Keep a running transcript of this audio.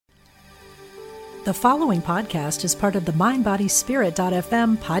The following podcast is part of the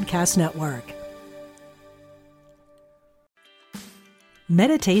MindBodySpirit.fm podcast network.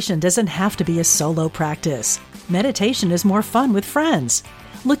 Meditation doesn't have to be a solo practice. Meditation is more fun with friends.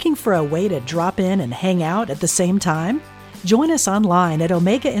 Looking for a way to drop in and hang out at the same time? Join us online at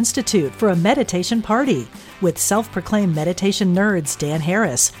Omega Institute for a meditation party with self-proclaimed meditation nerds Dan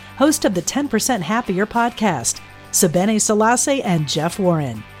Harris, host of the 10% Happier podcast, Sebene Selassie, and Jeff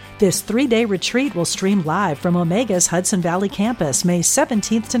Warren. This 3-day retreat will stream live from Omega's Hudson Valley campus May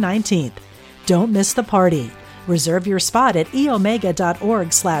 17th to 19th. Don't miss the party. Reserve your spot at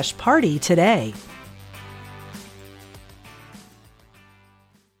eomega.org/party today.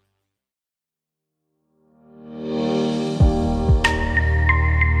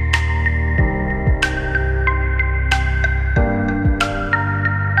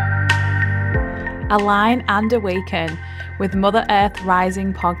 Align and Awaken with Mother Earth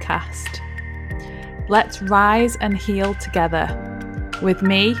Rising podcast. Let's rise and heal together with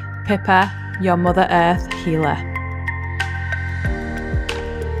me, Pippa, your Mother Earth healer.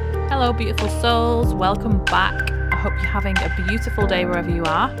 Hello, beautiful souls. Welcome back. I hope you're having a beautiful day wherever you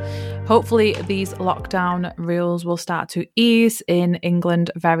are. Hopefully these lockdown rules will start to ease in England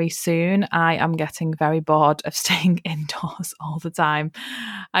very soon. I am getting very bored of staying indoors all the time.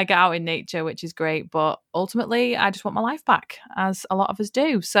 I get out in nature, which is great, but ultimately I just want my life back, as a lot of us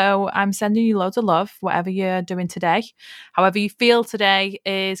do. So I'm sending you loads of love, whatever you're doing today. However you feel today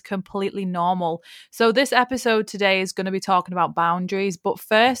is completely normal. So this episode today is going to be talking about boundaries, but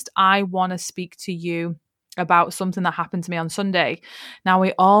first I want to speak to you about something that happened to me on Sunday. Now,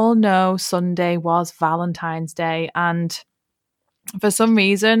 we all know Sunday was Valentine's Day, and for some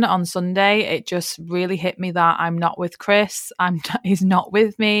reason on Sunday, it just really hit me that I'm not with Chris, he's not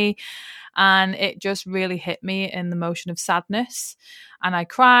with me, and it just really hit me in the motion of sadness. And I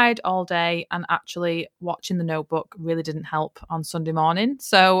cried all day, and actually watching The Notebook really didn't help on Sunday morning.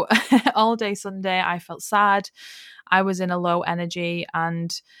 So all day Sunday, I felt sad. I was in a low energy,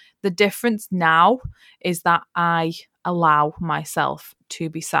 and the difference now is that I allow myself to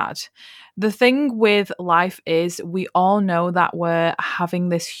be sad. The thing with life is we all know that we're having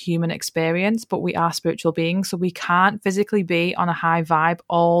this human experience, but we are spiritual beings, so we can't physically be on a high vibe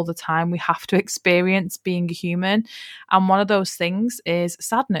all the time. We have to experience being a human. And one of those things is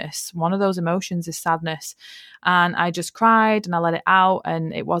sadness. One of those emotions is sadness. And I just cried and I let it out,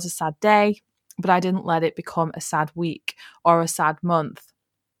 and it was a sad day, but I didn't let it become a sad week or a sad month.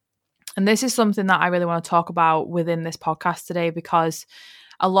 And this is something that I really want to talk about within this podcast today, because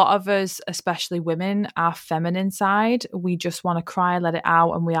a lot of us, especially women, our feminine side, we just want to cry, let it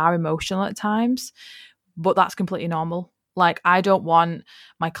out, and we are emotional at times, but that's completely normal. Like, I don't want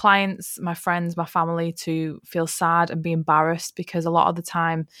my clients, my friends, my family to feel sad and be embarrassed, because a lot of the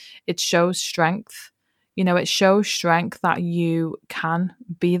time it shows strength. You know, it shows strength that you can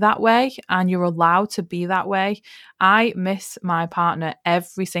be that way and you're allowed to be that way. I miss my partner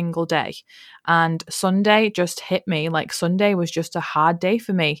every single day. And Sunday just hit me. Like, Sunday was just a hard day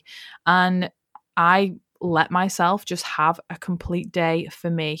for me. And I let myself just have a complete day for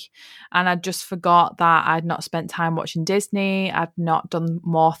me. And I just forgot that I'd not spent time watching Disney. I'd not done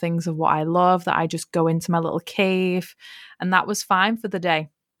more things of what I love, that I just go into my little cave. And that was fine for the day.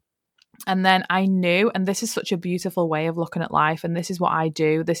 And then I knew, and this is such a beautiful way of looking at life, and this is what I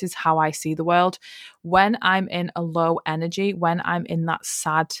do, this is how I see the world. When I'm in a low energy, when I'm in that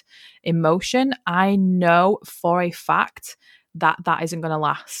sad emotion, I know for a fact that that isn't going to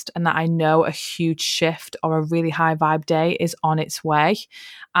last, and that I know a huge shift or a really high vibe day is on its way.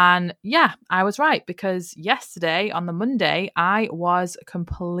 And yeah, I was right, because yesterday on the Monday, I was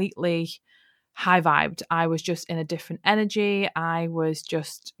completely high vibed. I was just in a different energy. I was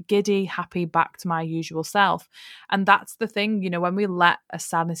just giddy, happy, back to my usual self. And that's the thing, you know, when we let a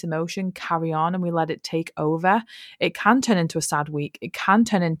sadness emotion carry on and we let it take over, it can turn into a sad week. It can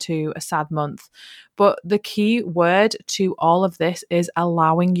turn into a sad month. But the key word to all of this is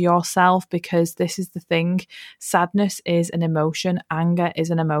allowing yourself, because this is the thing. Sadness is an emotion. Anger is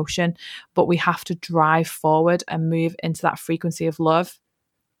an emotion, but we have to drive forward and move into that frequency of love.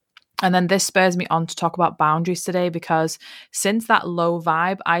 And then this spurs me on to talk about boundaries today, because since that low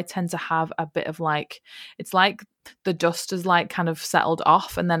vibe, I tend to have a bit of like, it's like the dust is like kind of settled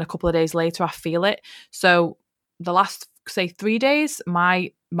off, and then a couple of days later I feel it. So the last, say, 3 days,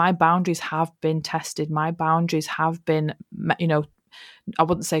 my boundaries have been tested. My boundaries have been, you know, I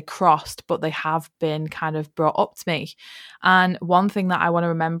wouldn't say crossed, but they have been kind of brought up to me. And one thing that I want to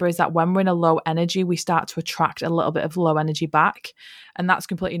remember is that when we're in a low energy, we start to attract a little bit of low energy back. And that's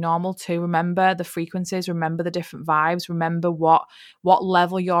completely normal too. Remember the frequencies, remember the different vibes, remember what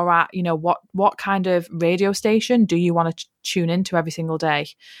level you're at, what kind of radio station do you want to tune into every single day.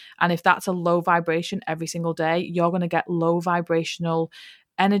 And if that's a low vibration every single day, you're going to get low vibrational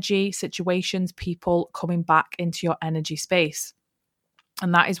energy, situations, people coming back into your energy space.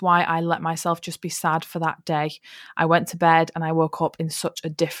 And that is why I let myself just be sad for that day. I went to bed and I woke up in such a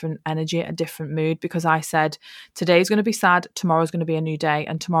different energy, a different mood, because I said, today's going to be sad, tomorrow's going to be a new day,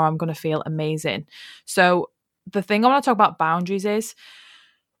 and tomorrow I'm going to feel amazing. So the thing I want to talk about boundaries is,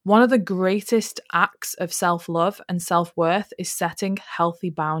 one of the greatest acts of self-love and self-worth is setting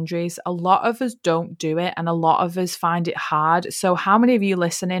healthy boundaries. A lot of us don't do it, and a lot of us find it hard. So how many of you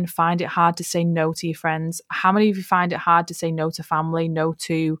listening find it hard to say no to your friends? How many of you find it hard to say no to family, no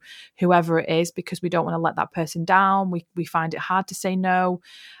to whoever it is, because we don't want to let that person down? We find it hard to say no.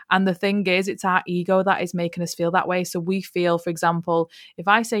 And the thing is, it's our ego that is making us feel that way. So we feel, for example, if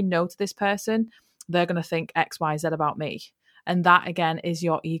I say no to this person, they're going to think X, Y, Z about me. And that, again, is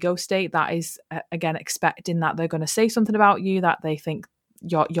your ego state. That is, again, expecting that they're going to say something about you, that they think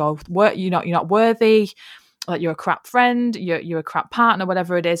you're not worthy, that you're a crap friend, you're a crap partner,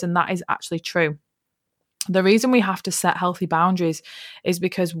 whatever it is. And that is actually true. The reason we have to set healthy boundaries is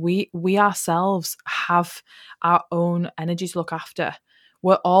because we ourselves have our own energy to look after.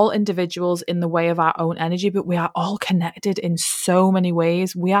 We're all individuals in the way of our own energy, but we are all connected in so many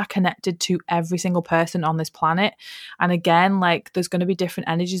ways. We are connected to every single person on this planet. And again, there's going to be different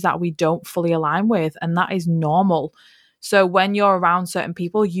energies that we don't fully align with, and that is normal. So when you're around certain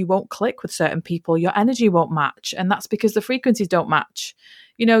people, you won't click with certain people. Your energy won't match. And that's because the frequencies don't match.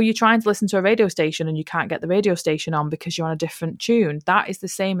 You're trying to listen to a radio station and you can't get the radio station on because you're on a different tune. That is the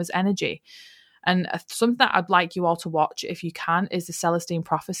same as energy. And something that I'd like you all to watch, if you can, is The Celestine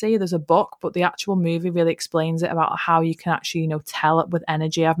Prophecy. There's a book, but the actual movie really explains it, about how you can actually, tell it with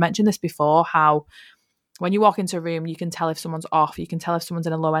energy. I've mentioned this before, how when you walk into a room, you can tell if someone's off. You can tell if someone's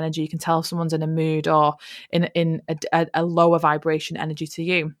in a low energy. You can tell if someone's in a mood or in a lower vibration energy to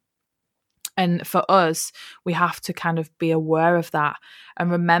you. And for us, we have to kind of be aware of that and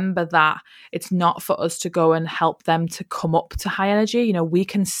remember that it's not for us to go and help them to come up to high energy. We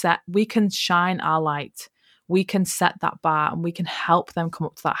can shine our light. We can set that bar and we can help them come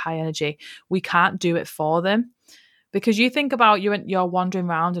up to that high energy. We can't do it for them, because you think about you're wandering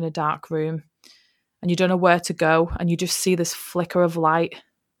around in a dark room and you don't know where to go and you just see this flicker of light.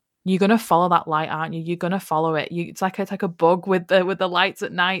 You're going to follow that light, aren't you? You're going to follow it. It's like a bug with the lights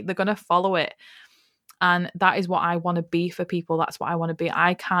at night. They're going to follow it. And that is what I want to be for people. That's what I want to be.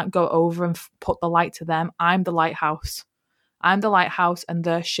 I can't go over and put the light to them. I'm the lighthouse. I'm the lighthouse and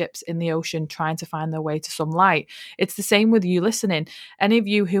they're ships in the ocean trying to find their way to some light. It's the same with you listening. Any of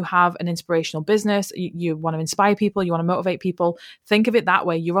you who have an inspirational business, you want to inspire people, you want to motivate people, think of it that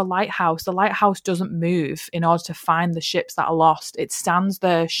way. You're a lighthouse. The lighthouse doesn't move in order to find the ships that are lost. It stands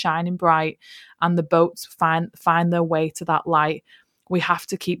there shining bright and the boats find their way to that light. We have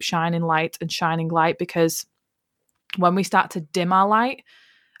to keep shining light and shining light, because when we start to dim our light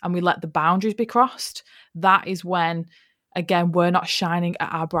and we let the boundaries be crossed, that is when, again, we're not shining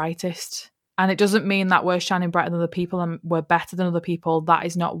at our brightest. And it doesn't mean that we're shining brighter than other people and we're better than other people. That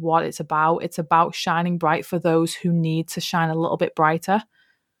is not what it's about. It's about shining bright for those who need to shine a little bit brighter.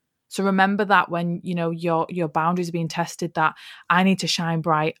 So remember that when, your boundaries are being tested, that I need to shine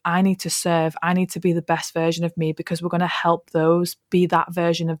bright, I need to serve, I need to be the best version of me, because we're going to help those be that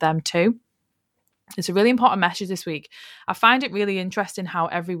version of them too. It's a really important message this week. I find it really interesting how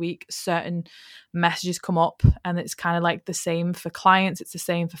every week certain messages come up, and it's kind of like the same for clients, it's the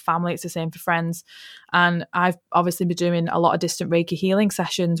same for family, it's the same for friends. And I've obviously been doing a lot of distant Reiki healing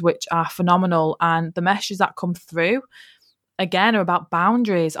sessions, which are phenomenal. And the messages that come through, again, are about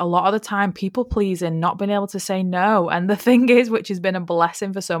boundaries. A lot of the time, people pleasing, not being able to say no. And the thing is, which has been a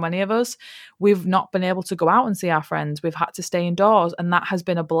blessing for so many of us, we've not been able to go out and see our friends. We've had to stay indoors. And that has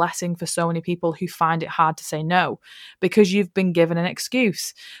been a blessing for so many people who find it hard to say no, because you've been given an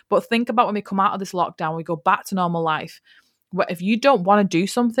excuse. But think about when we come out of this lockdown, we go back to normal life. If you don't want to do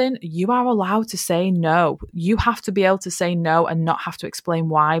something, you are allowed to say no. You have to be able to say no and not have to explain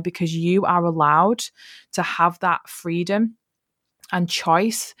why, because you are allowed to have that freedom and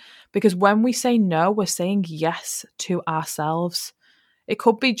choice. Because when we say no, we're saying yes to ourselves. It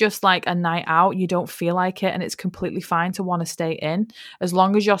could be just like a night out, you don't feel like it, and it's completely fine to want to stay in, as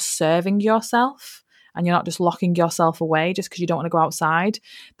long as you're serving yourself and you're not just locking yourself away just because you don't want to go outside.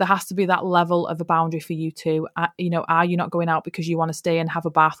 There has to be that level of a boundary for you too. Are you not going out because you want to stay and have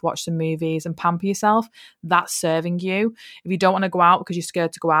a bath, watch some movies and pamper yourself? That's serving you. If you don't want to go out because you're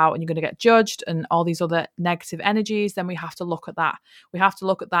scared to go out and you're going to get judged and all these other negative energies, then we have to look at that. We have to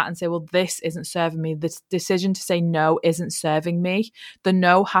look at that and say, well, this isn't serving me. This decision to say no isn't serving me. The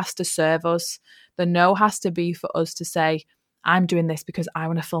no has to serve us. The no has to be for us to say, I'm doing this because I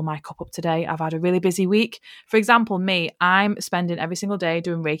want to fill my cup up today. I've had a really busy week. For example, me, I'm spending every single day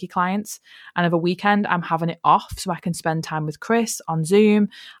doing Reiki clients, and over a weekend, I'm having it off so I can spend time with Chris on Zoom.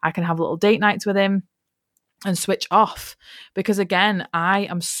 I can have little date nights with him and switch off, because again, I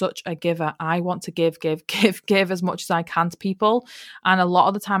am such a giver. I want to give as much as I can to people. And a lot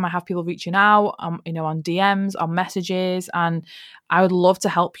of the time I have people reaching out, on DMs, on messages, and I would love to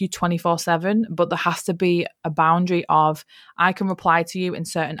help you 24/7, but there has to be a boundary of, I can reply to you in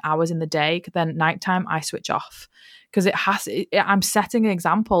certain hours in the day, then nighttime I switch off. Because I'm setting an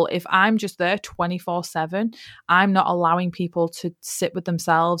example. If I'm just there 24/7, I'm not allowing people to sit with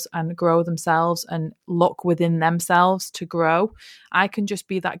themselves and grow themselves and look within themselves to grow. I can just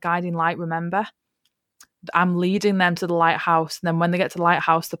be that guiding light, remember? I'm leading them to the lighthouse. And then when they get to the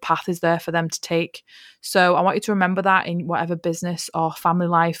lighthouse, the path is there for them to take. So I want you to remember that in whatever business or family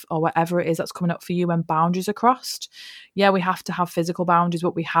life or whatever it is that's coming up for you when boundaries are crossed. Yeah, we have to have physical boundaries,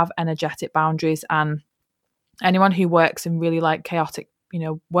 but we have energetic boundaries. And anyone who works in really chaotic,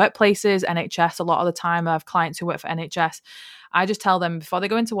 workplaces, NHS, a lot of the time I have clients who work for NHS. I just tell them before they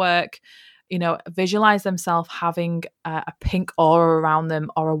go into work, visualize themselves having a pink aura around them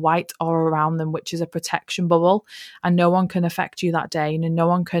or a white aura around them, which is a protection bubble, and no one can affect you that day. No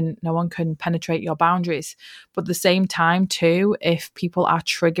one can penetrate your boundaries. But at the same time too, if people are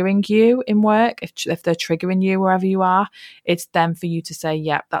triggering you in work, if they're triggering you wherever you are, it's then for you to say,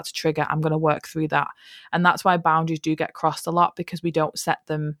 yep, that's a trigger. I'm going to work through that. And that's why boundaries do get crossed a lot, because we don't set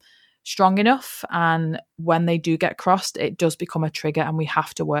them strong enough, and when they do get crossed, it does become a trigger, and we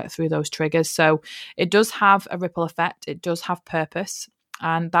have to work through those triggers. So it does have a ripple effect, it does have purpose,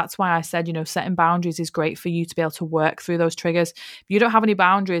 and that's why I said, setting boundaries is great for you to be able to work through those triggers. If you don't have any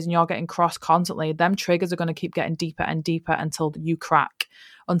boundaries and you're getting crossed constantly, them triggers are going to keep getting deeper and deeper until you crack,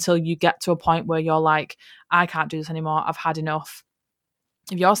 until you get to a point where you're like, I can't do this anymore, I've had enough.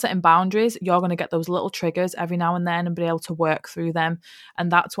 If you're setting boundaries, you're going to get those little triggers every now and then and be able to work through them. And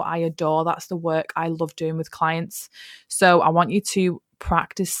that's what I adore. That's the work I love doing with clients. So I want you to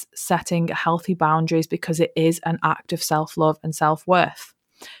practice setting healthy boundaries, because it is an act of self-love and self-worth.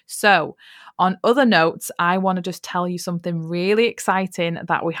 So on other notes, I want to just tell you something really exciting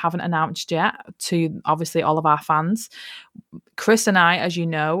that we haven't announced yet to obviously all of our fans. Chris and I, as you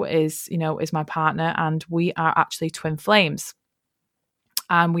know, is my partner, and we are actually twin flames.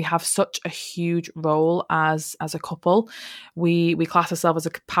 And we have such a huge role as a couple. We class ourselves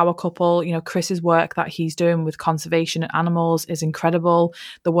as a power couple. Chris's work that he's doing with conservation and animals is incredible.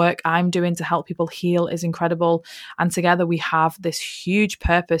 The work I'm doing to help people heal is incredible. And together we have this huge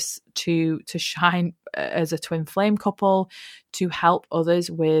purpose to shine as a twin flame couple, to help others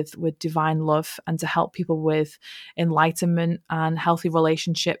with divine love, and to help people with enlightenment and healthy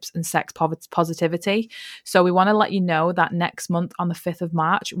relationships and sex positivity. So we want to let you know that next month on the 5th of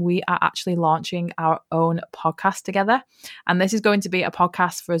March, we are actually launching our own podcast together. And this is going to be a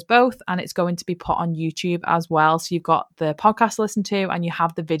podcast for us both, and it's going to be put on YouTube as well. So you've got the podcast to listen to, and you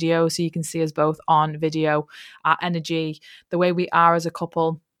have the video, so you can see us both on video, our energy, the way we are as a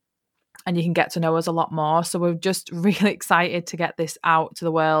couple, and you can get to know us a lot more. So we're just really excited to get this out to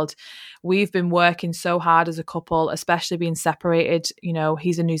the world. We've been working so hard as a couple, especially being separated.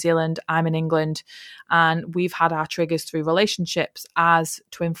 He's in New Zealand, I'm in England, and we've had our triggers through relationships, as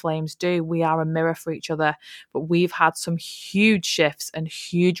twin flames do. We are a mirror for each other, but we've had some huge shifts and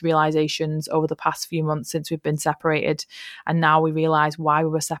huge realizations over the past few months since we've been separated. And now we realize why we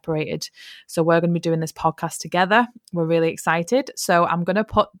were separated. So we're going to be doing this podcast together. We're really excited. So I'm going to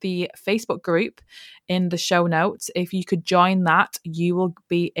put the Facebook group in the show notes. If you could join that, you will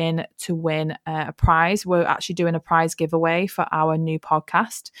be in to win a prize. We're actually doing a prize giveaway for our new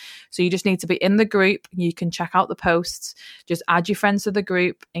podcast. So you just need to be in the group. You can check out the posts, just add your friends to the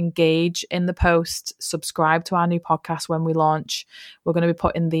group, engage in the post, subscribe to our new podcast when we launch. We're going to be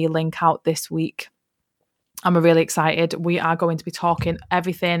putting the link out this week. I'm really excited. We are going to be talking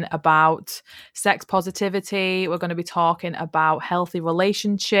everything about sex positivity. We're going to be talking about healthy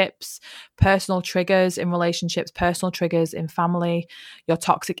relationships, personal triggers in relationships, personal triggers in family, your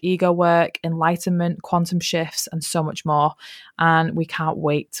toxic ego work, enlightenment, quantum shifts, and so much more. And we can't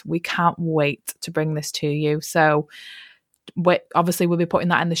wait. We can't wait to bring this to you. So obviously we'll be putting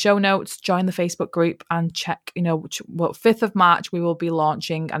that in the show notes. Join the Facebook group and check, 5th of March we will be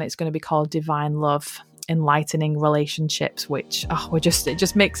launching, and it's going to be called Divine Love, Enlightening Relationships, which it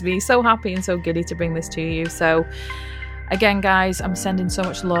just makes me so happy and so giddy to bring this to you. So again, guys, I'm sending so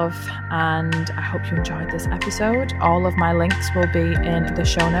much love, and I hope you enjoyed this episode. All of my links will be in the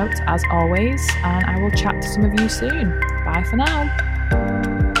show notes as always, and I will chat to some of you soon. Bye for now.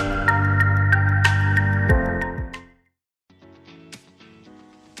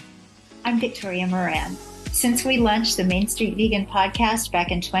 I'm Victoria Moran. Since we launched the Main Street Vegan podcast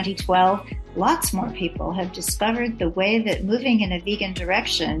back in 2012, lots more people have discovered the way that moving in a vegan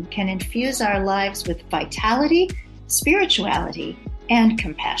direction can infuse our lives with vitality, spirituality, and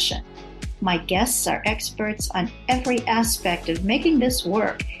compassion. My guests are experts on every aspect of making this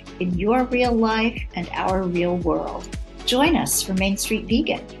work in your real life and our real world. Join us for Main Street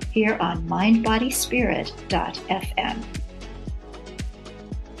Vegan here on mindbodyspirit.fm.